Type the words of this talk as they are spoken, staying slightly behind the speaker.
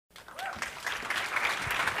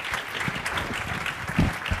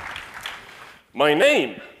My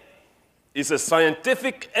name is a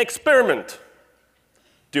scientific experiment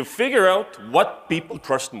to figure out what people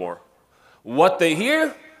trust more, what they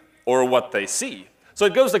hear or what they see. So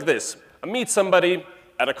it goes like this. I meet somebody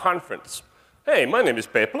at a conference. Hey, my name is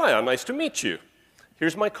Peep, Laja, nice to meet you.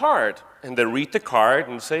 Here's my card. And they read the card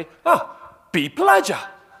and say, Peep, Laja.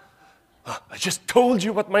 I just told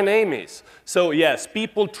you what my name is. So yes,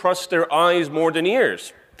 people trust their eyes more than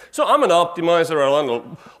ears. So I'm an optimizer. I run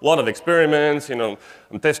a lot of experiments. I'm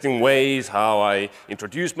testing ways how I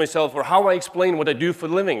introduce myself or how I explain what I do for a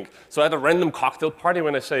living. So at a random cocktail party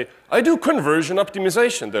when I say, I do conversion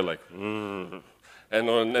optimization, they're like,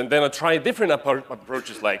 And then I try different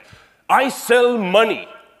approaches like, I sell money.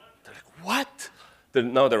 They're like, what?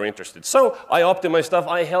 Now they're interested. So I optimize stuff.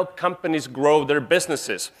 I help companies grow their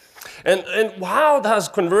businesses. And how does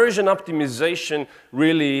conversion optimization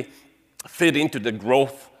really fit into the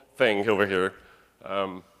growth thing over here?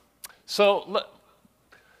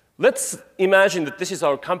 Let's imagine that this is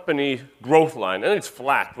our company growth line, and it's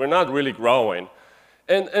flat. We're not really growing.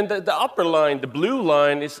 And the upper line, the blue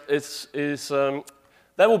line,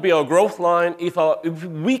 that would be our growth line if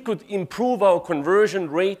we could improve our conversion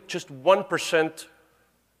rate just 1%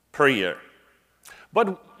 per year.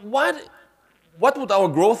 But what would our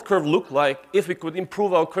growth curve look like if we could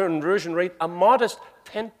improve our conversion rate a modest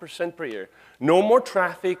 10% per year? No more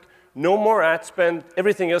traffic, no more ad spend,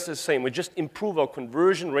 everything else is the same. We just improve our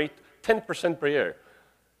conversion rate 10% per year.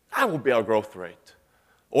 That would be our growth rate.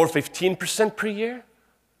 Or 15% per year,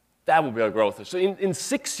 that would be our growth rate. So in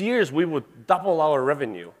 6 years, we would double our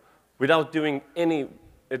revenue without doing any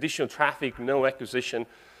additional traffic, no acquisition.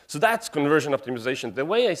 So that's conversion optimization. The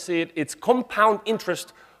way I see it, it's compound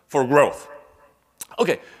interest for growth.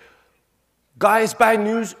 Okay, guys, bad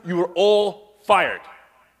news, you were all fired.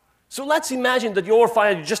 So let's imagine that you're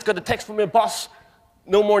fired, you just got a text from your boss,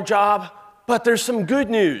 no more job, but there's some good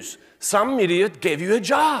news. Some idiot gave you a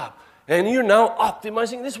job, and you're now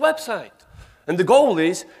optimizing this website. And the goal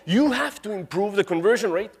is, you have to improve the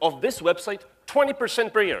conversion rate of this website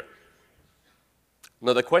 20% per year.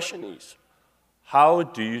 Now the question is, how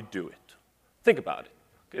do you do it? Think about it.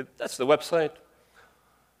 Okay, that's the website.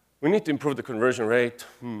 We need to improve the conversion rate.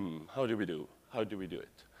 How do we do? How do we do it?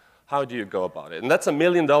 How do you go about it? And that's $1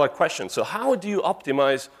 million question. So how do you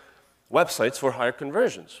optimize websites for higher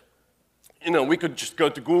conversions? We could just go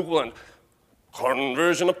to Google and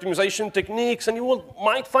conversion optimization techniques, and you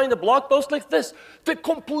might find a blog post like this, the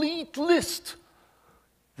complete list.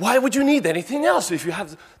 Why would you need anything else if you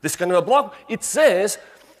have this kind of a blog? It says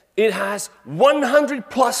it has 100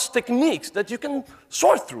 plus techniques that you can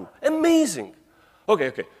sort through. Amazing.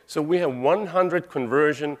 Okay, so we have 100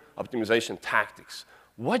 conversion optimization tactics.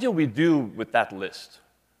 What do we do with that list?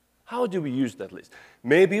 How do we use that list?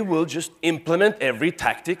 Maybe we'll just implement every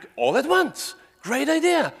tactic all at once. Great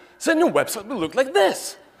idea. So a new website will look like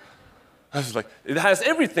this. I was like, it has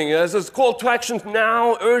everything. It has this call to action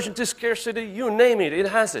now, urgency, scarcity, you name it, it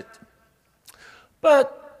has it.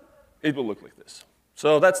 But it will look like this.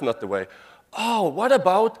 So that's not the way. Oh, what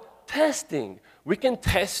about testing? We can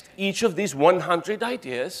test each of these 100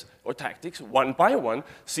 ideas or tactics one by one,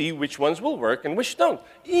 see which ones will work and which don't.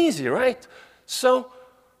 Easy, right? So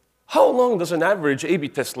how long does an average A/B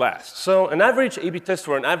test last? So an average A/B test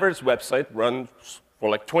for an average website runs for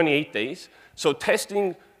like 28 days. So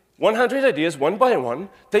testing 100 ideas one by one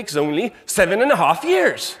takes only 7.5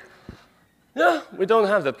 years. Yeah, we don't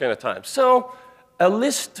have that kind of time. So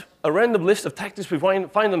a random list of tactics we find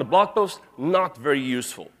on a blog post, not very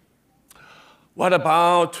useful. What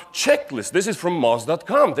about checklists? This is from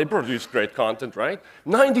Moz.com. They produce great content, right?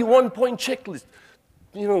 91-point checklist.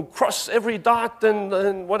 Cross every dot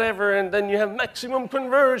and whatever, and then you have maximum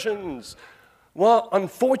conversions. Well,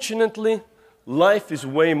 unfortunately, life is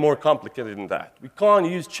way more complicated than that. We can't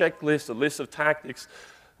use checklists, a list of tactics.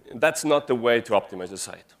 That's not the way to optimize the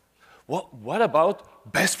site. What about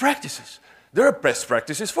best practices? There are best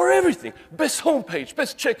practices for everything. Best homepage,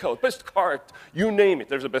 best checkout, best cart, you name it,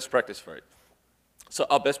 there's a best practice for it. So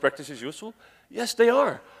are best practices useful? Yes, they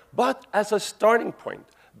are. But as a starting point,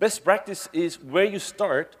 best practice is where you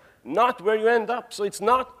start, not where you end up. So it's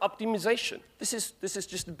not optimization. This is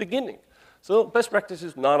just the beginning. So best practice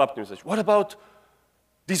is not optimization. What about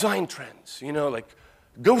design trends? Like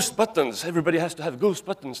ghost buttons. Everybody has to have ghost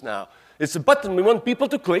buttons now. It's a button we want people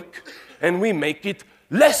to click, and we make it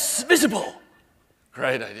less visible.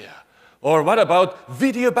 Great idea. Or what about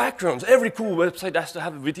video backgrounds? Every cool website has to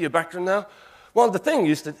have a video background now. Well, the thing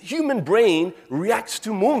is that human brain reacts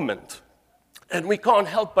to movement. And we can't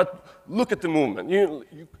help but look at the movement.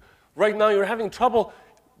 Right now, you're having trouble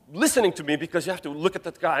listening to me because you have to look at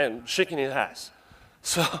that guy and shaking his ass.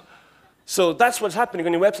 So So that's what's happening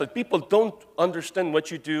on your website. People don't understand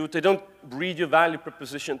what you do. They don't read your value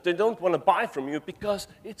proposition. They don't want to buy from you because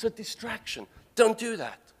it's a distraction. Don't do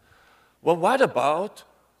that. Well, what about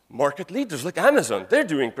market leaders like Amazon? They're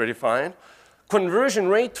doing pretty fine. Conversion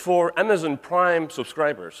rate for Amazon Prime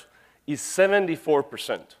subscribers is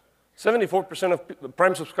 74%. 74% of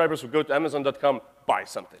Prime subscribers who go to Amazon.com buy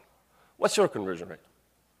something. What's your conversion rate?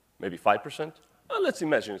 Maybe 5%? Well, let's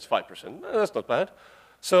imagine it's 5%. That's not bad.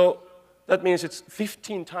 So that means it's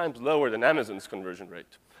 15 times lower than Amazon's conversion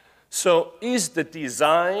rate. So is the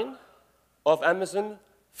design of Amazon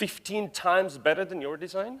 15 times better than your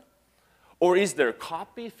design? Or is their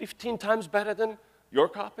copy 15 times better than your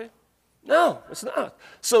copy? No, it's not.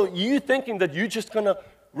 So you thinking that you're just going to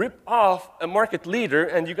rip off a market leader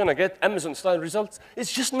and you're going to get Amazon-style results,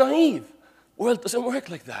 it's just naive. World doesn't work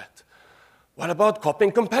like that. What about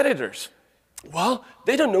copying competitors? Well,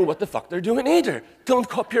 they don't know what the fuck they're doing either. Don't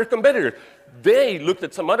copy your competitor. They looked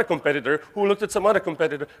at some other competitor who looked at some other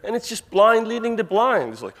competitor, and it's just blind leading the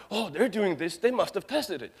blind. It's like, oh, they're doing this. They must have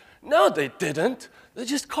tested it. No, they didn't. They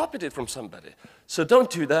just copied it from somebody. So don't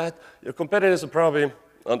do that. Your competitors are probably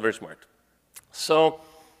not very smart. So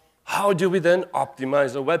how do we then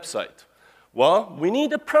optimize a website? Well, we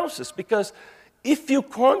need a process, because if you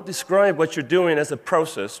can't describe what you're doing as a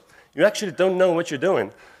process, you actually don't know what you're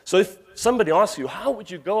doing. So if somebody asks you, how would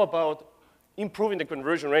you go about improving the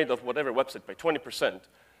conversion rate of whatever website by 20%?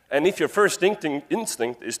 And if your first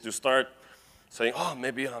instinct is to start saying, oh,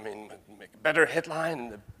 maybe, make a better headline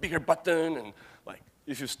and a bigger button, and like,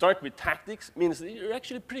 if you start with tactics, it means that you're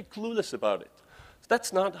actually pretty clueless about it. So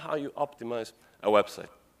that's not how you optimize a website.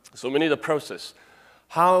 So we need a process.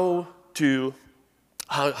 How do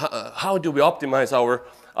we optimize our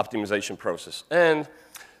optimization process? And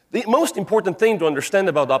the most important thing to understand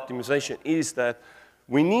about optimization is that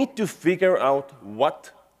we need to figure out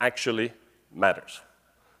what actually matters.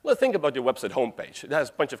 Well, think about your website homepage. It has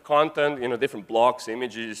a bunch of content, different blocks,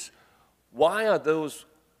 images. Why are those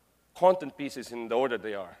content pieces in the order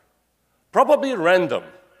they are? Probably random.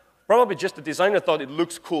 Probably just the designer thought it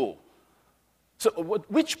looks cool. So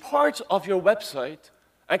which parts of your website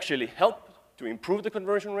actually help to improve the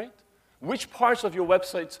conversion rate? Which parts of your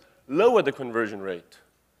websites lower the conversion rate?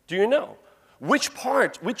 Do you know? Which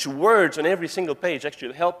words on every single page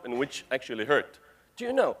actually help and which actually hurt? Do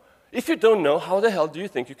you know? If you don't know, how the hell do you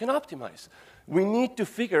think you can optimize? We need to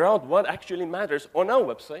figure out what actually matters on our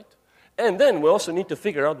website, and then we also need to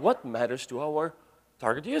figure out what matters to our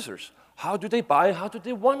target users. How do they buy? How do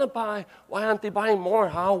they want to buy? Why aren't they buying more?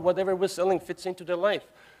 How whatever we're selling fits into their life?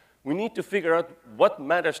 We need to figure out what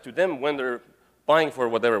matters to them when they're buying for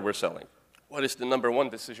whatever we're selling. What is the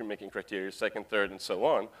 #1 decision-making criteria, second, third, and so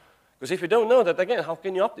on? Because if you don't know that, again, how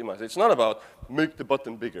can you optimize it? It's not about make the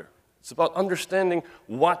button bigger. It's about understanding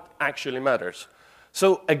what actually matters.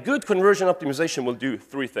 So a good conversion optimization will do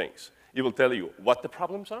 3 things. It will tell you what the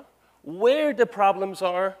problems are, where the problems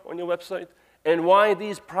are on your website, and why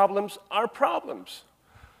these problems are problems.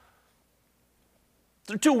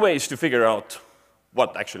 There are 2 ways to figure out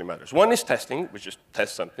what actually matters. One is testing, which is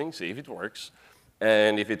test something, see if it works.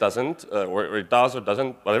 And if it doesn't, or it does or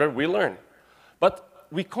doesn't, whatever, we learn. But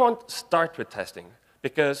we can't start with testing,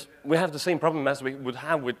 because we have the same problem as we would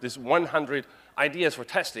have with this 100 ideas for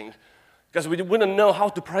testing, because we wouldn't know how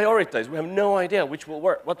to prioritize. We have no idea which will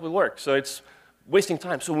work, what will work. So it's wasting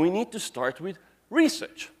time. So we need to start with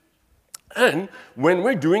research. And when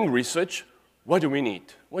we're doing research, what do we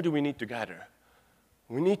need? What do we need to gather?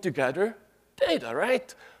 We need to gather data,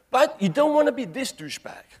 right? But you don't want to be this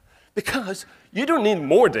douchebag, because you don't need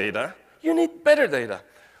more data. You need better data.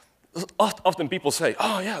 Often people say,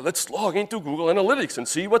 oh yeah, let's log into Google Analytics and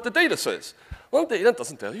see what the data says. Well, data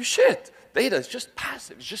doesn't tell you shit. Data is just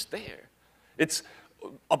passive, it's just there.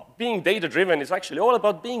 Being data-driven is actually all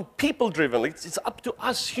about being people-driven. It's up to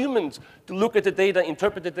us humans to look at the data,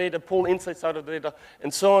 interpret the data, pull insights out of the data,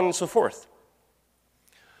 and so on and so forth.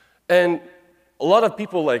 And a lot of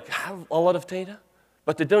people have a lot of data,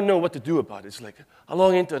 but they don't know what to do about it. It's like, I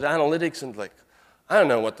log into the analytics and I don't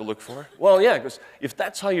know what to look for. Well, yeah, because if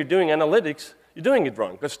that's how you're doing analytics, you're doing it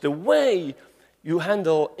wrong. Because the way you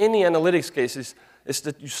handle any analytics cases is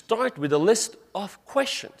that you start with a list of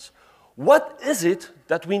questions. What is it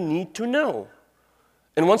that we need to know?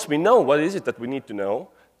 And once we know what is it that we need to know,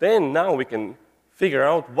 then now we can figure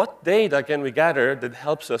out what data can we gather that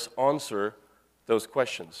helps us answer those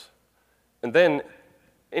questions. And then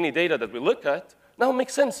any data that we look at now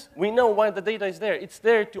makes sense. We know why the data is there. It's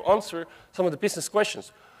there to answer some of the business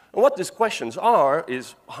questions. And what these questions are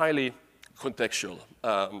is highly contextual.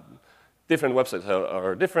 different websites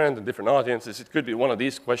are different and different audiences. It could be one of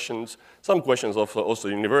these questions. Some questions also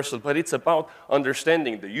universal, but it's about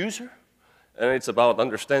understanding the user, and it's about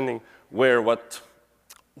understanding where, what,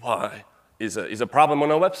 why is a problem on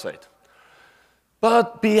a website.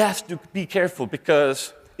 But we have to be careful,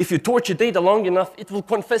 because if you torture data long enough, it will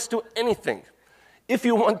confess to anything. If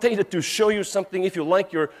you want data to show you something, if you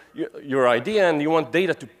like your idea and you want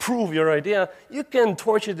data to prove your idea, you can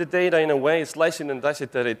torture the data in a way, slice it and dice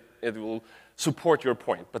it, that it will support your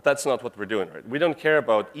point. But that's not what we're doing, right? We don't care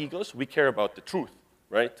about egos, we care about the truth,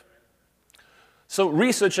 right? So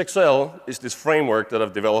Research Excel is this framework that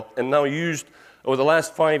I've developed and now used over the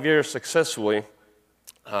last 5 years successfully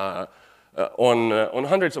on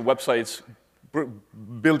hundreds of websites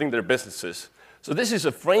building their businesses. So this is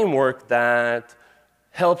a framework that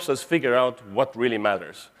helps us figure out what really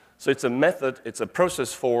matters. So it's a method, it's a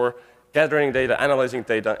process for gathering data, analyzing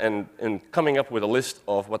data, and coming up with a list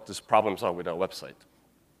of what these problems are with our website.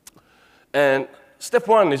 And step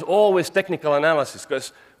one is always technical analysis,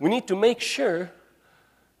 because we need to make sure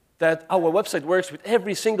that our website works with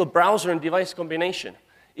every single browser and device combination.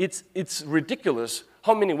 It's ridiculous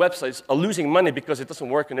how many websites are losing money because it doesn't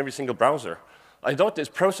work in every single browser. I taught this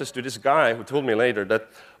process to this guy who told me later that,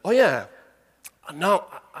 oh yeah, now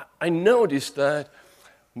I noticed that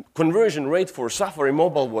conversion rate for Safari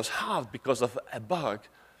mobile was halved because of a bug.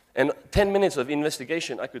 And 10 minutes of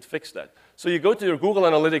investigation, I could fix that. So you go to your Google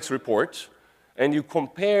Analytics report, and you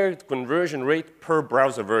compare conversion rate per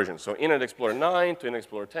browser version. So Internet Explorer 9 to Internet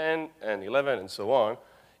Explorer 10 and 11 and so on.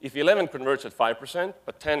 If 11 converts at 5%,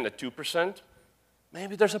 but 10 at 2%,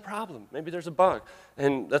 maybe there's a problem, maybe there's a bug.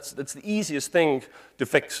 And that's the easiest thing to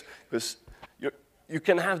fix, because you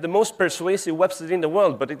can have the most persuasive website in the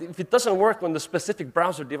world, but if it doesn't work on the specific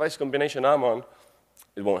browser device combination I'm on,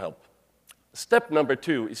 it won't help. Step number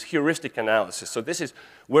 2 is heuristic analysis. So this is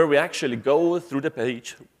where we actually go through the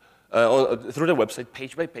page, through the website,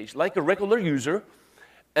 page by page, like a regular user,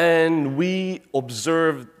 and we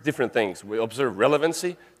observe different things. We observe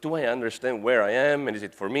relevancy. Do I understand where I am, and is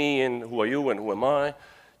it for me, and who are you, and who am I?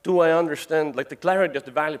 Do I understand, like, the clarity of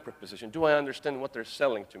the value proposition? Do I understand what they're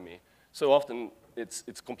selling to me? So often,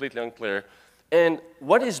 it's completely unclear. And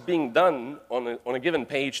what is being done on a given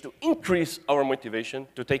page to increase our motivation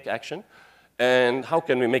to take action? And how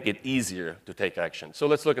can we make it easier to take action? So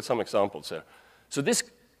let's look at some examples here. So this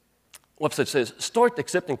website says, start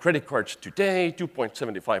accepting credit cards today,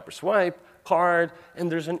 2.75 per swipe, card,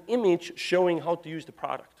 and there's an image showing how to use the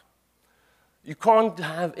product. You can't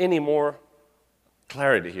have any more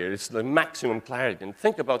clarity here. It's the maximum clarity. And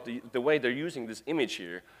think about the way they're using this image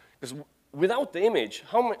here. Because without the image,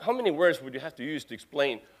 how many words would you have to use to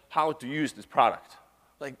explain how to use this product?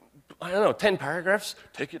 Like, I don't know, 10 paragraphs?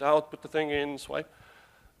 Take it out, put the thing in, swipe.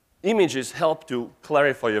 Images help to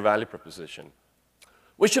clarify your value proposition.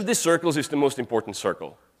 Which of these circles is the most important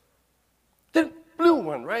circle? The blue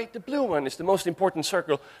one, right? The blue one is the most important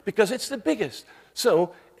circle because it's the biggest.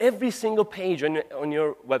 So every single page on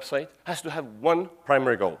your website has to have one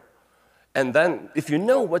primary goal. And then if you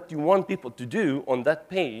know what you want people to do on that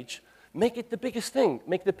page, make it the biggest thing.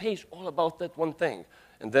 Make the page all about that one thing.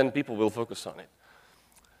 And then people will focus on it.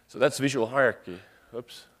 So that's visual hierarchy.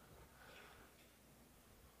 Oops.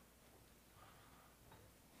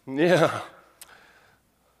 Yeah.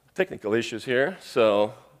 Technical issues here.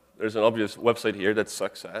 So there's an obvious website here that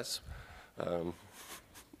sucks ass.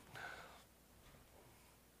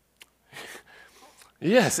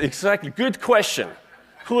 Yes, exactly. Good question.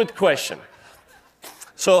 Good question.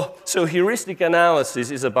 So heuristic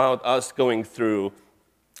analysis is about us going through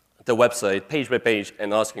the website page by page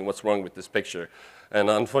and asking what's wrong with this picture. And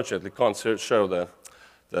unfortunately, can't show the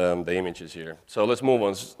images here. So let's move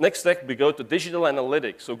on. Next step, we go to digital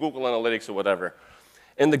analytics, so Google Analytics or whatever.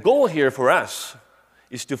 And the goal here for us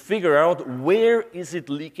is to figure out where is it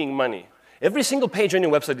leaking money. Every single page on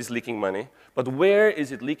your website is leaking money, but where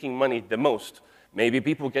is it leaking money the most? Maybe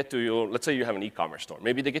people get to your, let's say you have an e-commerce store.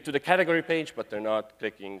 Maybe they get to the category page, but they're not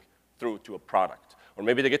clicking through to a product. Or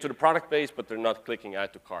maybe they get to the product page, but they're not clicking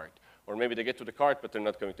add to cart. Or maybe they get to the cart, but they're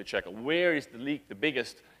not going to checkout. Where is the leak the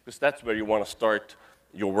biggest? Because that's where you want to start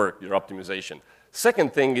your work, your optimization.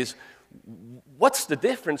 Second thing is, what's the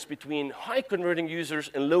difference between high-converting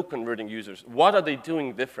users and low-converting users? What are they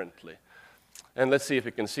doing differently? And let's see if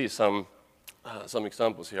we can see some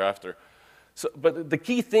examples here after. So, but the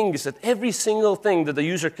key thing is that every single thing that the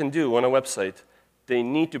user can do on a website, you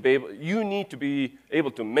need to be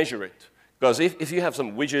able to measure it. Because if you have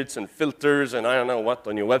some widgets and filters and I don't know what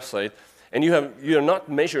on your website, and you're not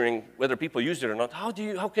measuring whether people use it or not, how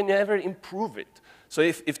can you ever improve it? So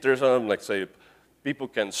if there's, like say, People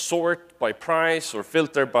can sort by price or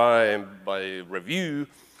filter by review.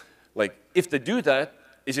 Like, if they do that,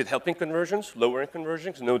 is it helping conversions, lowering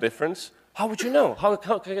conversions? No difference. How would you know? How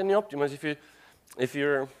can you optimize if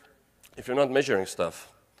you're not measuring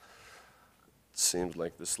stuff? It seems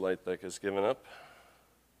like the slide deck has given up.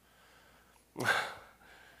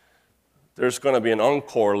 There's going to be an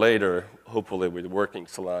encore later, hopefully with working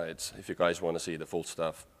slides, if you guys want to see the full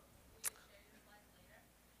stuff.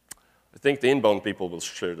 I think the inbound people will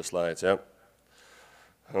share the slides, yeah.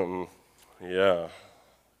 Yeah.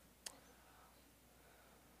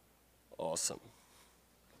 Awesome.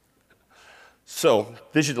 So,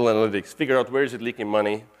 digital analytics, figure out where is it leaking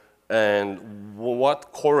money and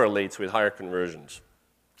what correlates with higher conversions.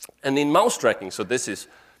 And in mouse tracking, so this is,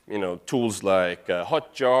 tools like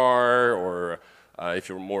Hotjar, or if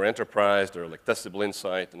you're more enterprise, they're like Testable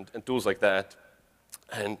Insight and tools like that.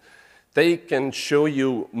 And they can show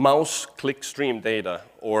you mouse click-stream data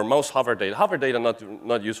or mouse hover data. Hover data,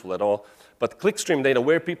 not useful at all, but click-stream data,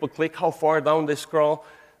 where people click, how far down they scroll,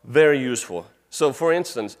 very useful. So for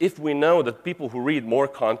instance, if we know that people who read more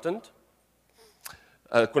content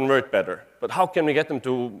convert better, but how can we get them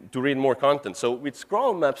to read more content? So with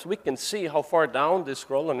scroll maps, we can see how far down they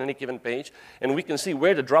scroll on any given page, and we can see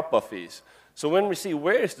where the drop-off is. So when we see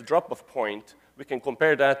where is the drop-off point, we can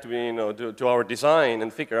compare that to our design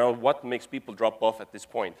and figure out what makes people drop off at this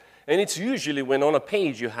point. And it's usually when on a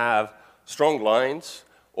page you have strong lines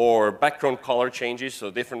or background color changes, so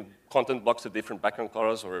different content blocks with different background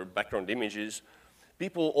colors or background images.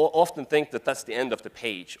 People often think that that's the end of the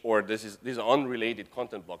page, or these are unrelated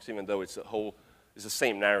content blocks, even though it's the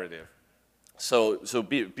same narrative. So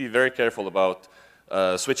be very careful about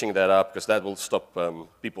switching that up, because that will stop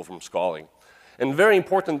people from scrolling. And very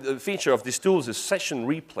important feature of these tools is session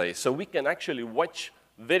replay. So we can actually watch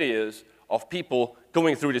videos of people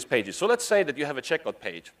going through these pages. So let's say that you have a checkout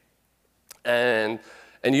page, and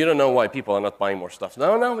you don't know why people are not buying more stuff.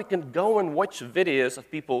 Now we can go and watch videos of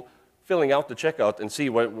people filling out the checkout and see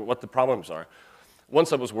what the problems are.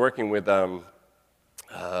 Once I was working with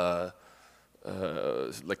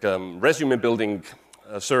resume building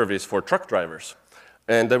service for truck drivers.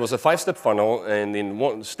 And there was a 5-step funnel, and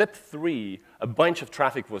in step 3, a bunch of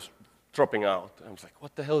traffic was dropping out. I was like,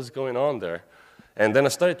 what the hell is going on there? And then I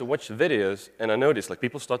started to watch the videos, and I noticed like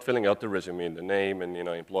people start filling out the resume, the name, and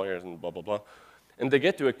employers, and blah, blah, blah. And they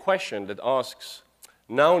get to a question that asks,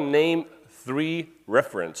 now name 3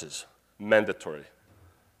 references, mandatory.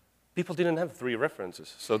 People didn't have 3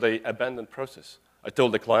 references, so they abandoned process. I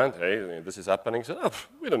told the client, hey, this is happening. He said, oh,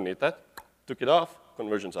 we don't need that. Took it off,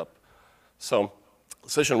 conversions up. So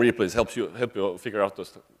session replays help you figure out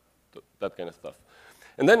that kind of stuff.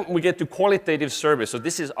 And then we get to qualitative survey. So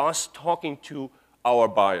this is us talking to our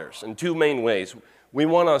buyers in 2 main ways. We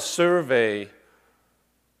want to survey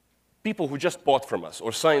people who just bought from us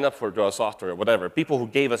or signed up for our software or whatever, people who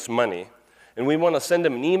gave us money. And we want to send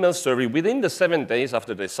them an email survey within the 7 days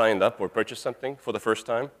after they signed up or purchased something for the first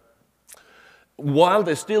time, while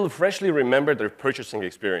they still freshly remember their purchasing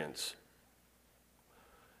experience.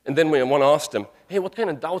 And then we want to ask them, hey, what kind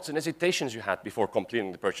of doubts and hesitations you had before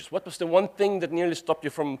completing the purchase? What was the one thing that nearly stopped you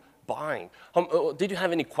from buying? Did you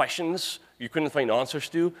have any questions you couldn't find answers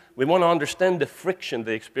to? We want to understand the friction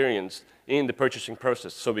they experienced in the purchasing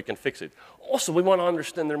process so we can fix it. Also, we want to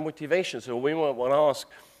understand their motivation. So we want to ask,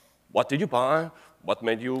 what did you buy? What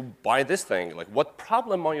made you buy this thing? Like, what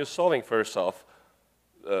problem are you solving for yourself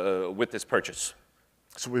with this purchase?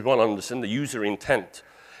 So we want to understand the user intent.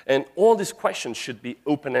 And all these questions should be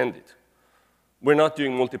open-ended. We're not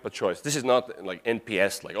doing multiple choice. This is not like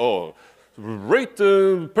NPS, like, oh, rate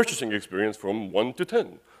the purchasing experience from 1 to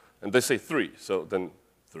 10. And they say 3, so then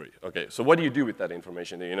 3. Okay, so what do you do with that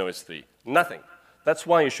information that you know is 3? Nothing. That's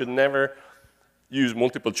why you should never use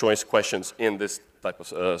multiple choice questions in this type of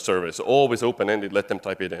survey. So always open-ended, let them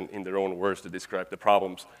type it in their own words to describe the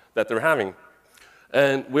problems that they're having.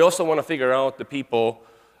 And we also want to figure out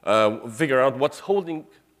what's holding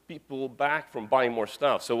people back from buying more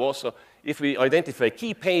stuff. So also, if we identify a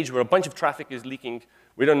key page where a bunch of traffic is leaking,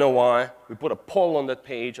 we don't know why, we put a poll on that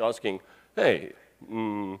page asking, hey,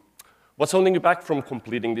 what's holding you back from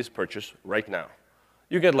completing this purchase right now?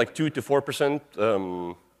 You get like 2 to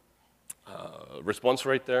 4% response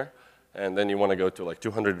rate there, and then you want to go to like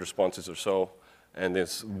 200 responses or so, and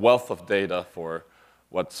this wealth of data for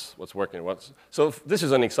what's working. So this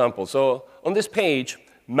is an example. So on this page,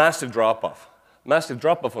 massive drop-off. Massive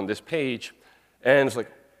drop-off on this page, and it's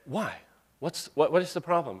like, why? What is the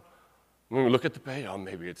problem? When we look at the page, oh,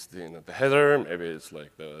 maybe it's the header, maybe it's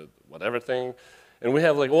like the whatever thing, and we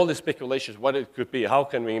have like all these speculations, what it could be, how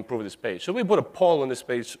can we improve this page? So we put a poll on this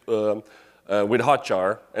page with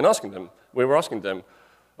Hotjar and we were asking them,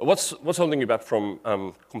 what's holding you back from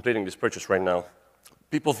completing this purchase right now?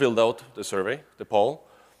 People filled out the survey, the poll,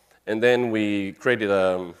 and then we created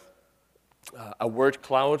a word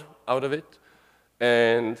cloud out of it.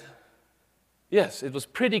 And yes, it was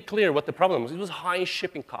pretty clear what the problem was. It was high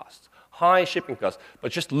shipping costs.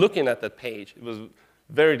 But just looking at that page, it was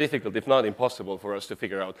very difficult, if not impossible, for us to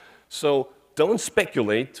figure out. So don't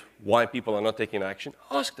speculate why people are not taking action.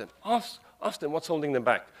 Ask them. Ask them what's holding them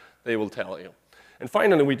back. They will tell you. And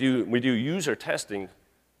finally, we do user testing.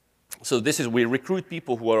 So we recruit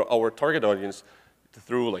people who are our target audience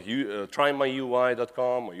through like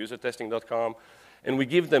trymyui.com or usertesting.com, and we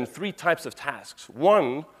give them 3 types of tasks.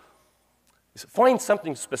 One is find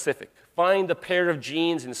something specific. Find a pair of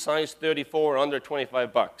jeans in size 34 under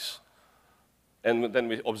 25 bucks. And then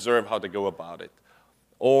we observe how they go about it.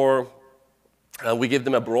 Or we give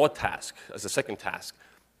them a broad task as a second task.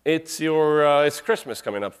 It's Christmas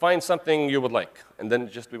coming up. Find something you would like. And then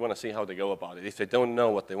we want to see how they go about it. If they don't know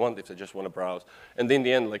what they want, if they just want to browse. And in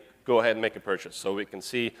the end, go ahead and make a purchase so we can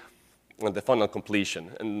see the funnel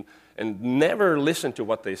completion. And never listen to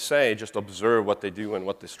what they say, just observe what they do and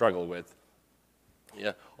what they struggle with.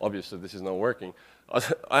 Yeah, obviously this is not working.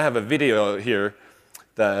 I have a video here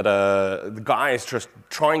that the guy is just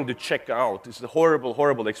trying to check out. It's a horrible,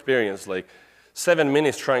 horrible experience, like 7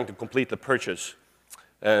 minutes trying to complete the purchase.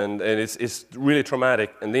 And it's really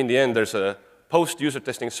traumatic. And in the end, there's a post-user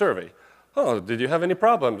testing survey. Oh, did you have any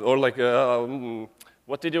problems? Or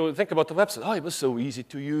what did you think about the website? Oh, it was so easy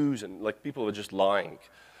to use. And people were just lying.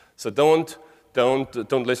 So don't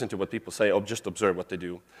listen to what people say, or just observe what they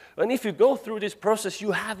do. And if you go through this process,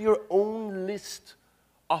 you have your own list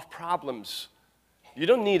of problems. You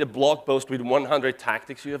don't need a blog post with 100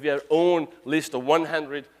 tactics. You have your own list of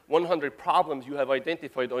 100 problems you have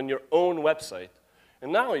identified on your own website.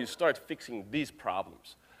 And now you start fixing these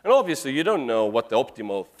problems. And obviously, you don't know what the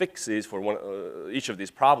optimal fix is for each of these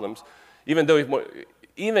problems. Even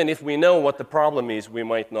if we know what the problem is, we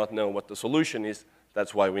might not know what the solution is.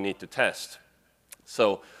 That's why we need to test.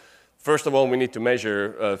 So first of all, we need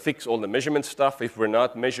to fix all the measurement stuff. If we're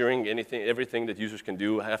not measuring everything that users can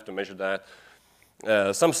do, I have to measure that.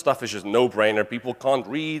 Some stuff is just no-brainer. People can't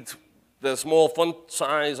read the small font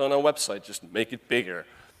size on a website. Just make it bigger.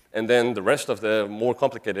 And then the rest of the more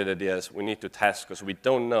complicated ideas we need to test because we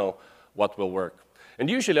don't know what will work. And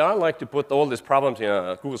usually I like to put all these problems in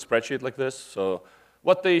a Google spreadsheet like this. So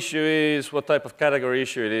what the issue is, what type of category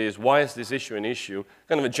issue it is, why is this issue an issue,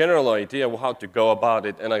 kind of a general idea of how to go about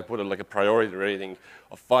it, and I put a priority rating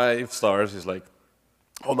of 5 stars is like,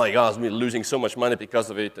 oh my gosh, we're losing so much money because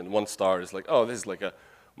of it, and 1 star is like, oh, this is like a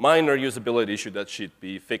minor usability issue that should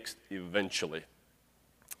be fixed eventually.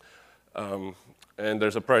 And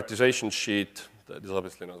there's a prioritization sheet that is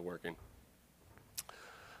obviously not working.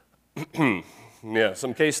 Yeah,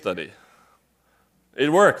 some case study.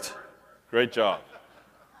 It worked. Great job.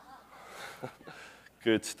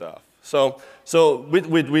 Good stuff. So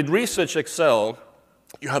with Research Excel,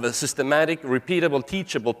 you have a systematic, repeatable,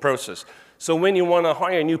 teachable process. So when you want to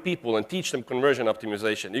hire new people and teach them conversion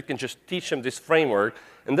optimization, you can just teach them this framework,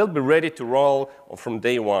 and they'll be ready to roll from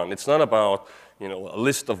day one. It's not about a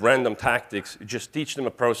list of random tactics. You just teach them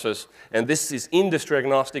a process, and this is industry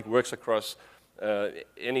agnostic, works across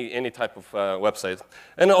any type of website.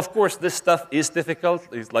 And of course, this stuff is difficult.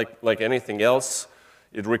 It's like anything else.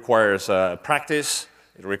 It requires practice.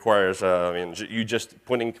 It requires you just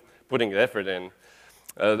putting the effort in.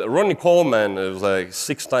 Ronnie Coleman, who's like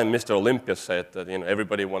 6-time Mr. Olympia, said that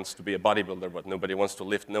everybody wants to be a bodybuilder, but nobody wants to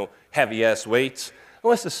lift no heavy-ass weights.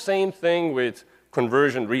 Well, it's the same thing with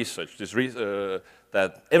conversion research.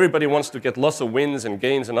 That everybody wants to get lots of wins and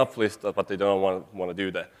gains and uplift, but they don't want to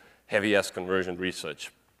do the heavy-ass conversion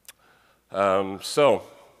research. So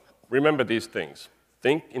remember these things.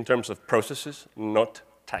 Think in terms of processes, not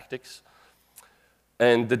tactics.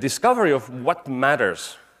 And the discovery of what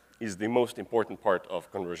matters is the most important part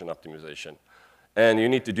of conversion optimization. And you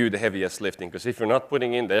need to do the heaviest lifting, because if you're not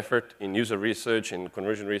putting in the effort in user research, in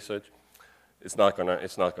conversion research, it's not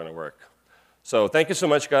gonna work. So thank you so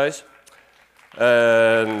much, guys.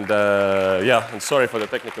 And yeah, I'm sorry for the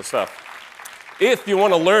technical stuff. If you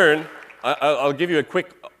want to learn, I'll give you a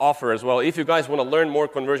quick offer as well. If you guys want to learn more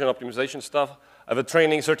conversion optimization stuff, I have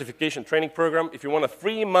a certification training program. If you want a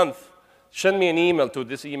free month, send me an email to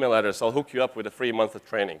this email address. I'll hook you up with a free month of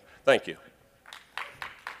training. Thank you.